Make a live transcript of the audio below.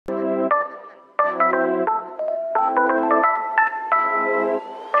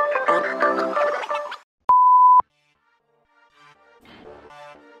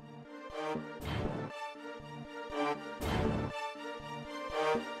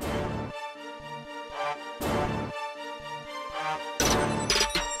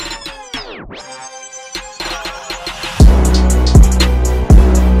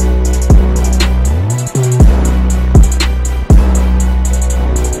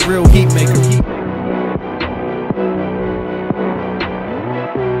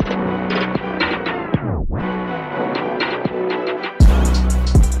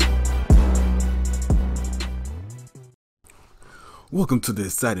Welcome to the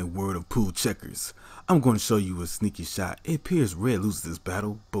exciting world of pool checkers. I'm going to show you a sneaky shot. It appears red loses this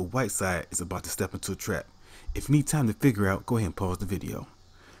battle, but white side is about to step into a trap. If you need time to figure out, go ahead and pause the video.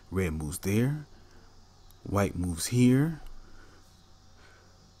 Red moves there. White moves here.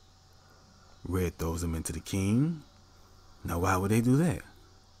 Red throws him into the king. Now why would they do that?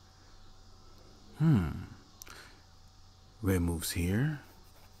 Red moves here.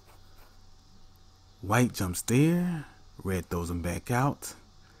 White jumps there. Red throws him back out.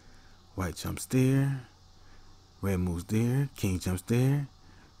 White jumps there. Red moves there. King jumps there.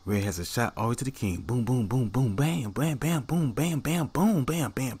 Red has a shot all the way to the king. Boom, boom, boom, boom, bam, bam, bam, boom, bam, bam, boom,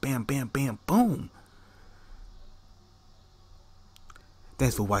 bam, bam, bam, bam, bam, boom.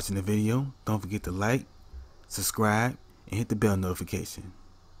 Thanks for watching the video. Don't forget to like, subscribe, and hit the bell notification.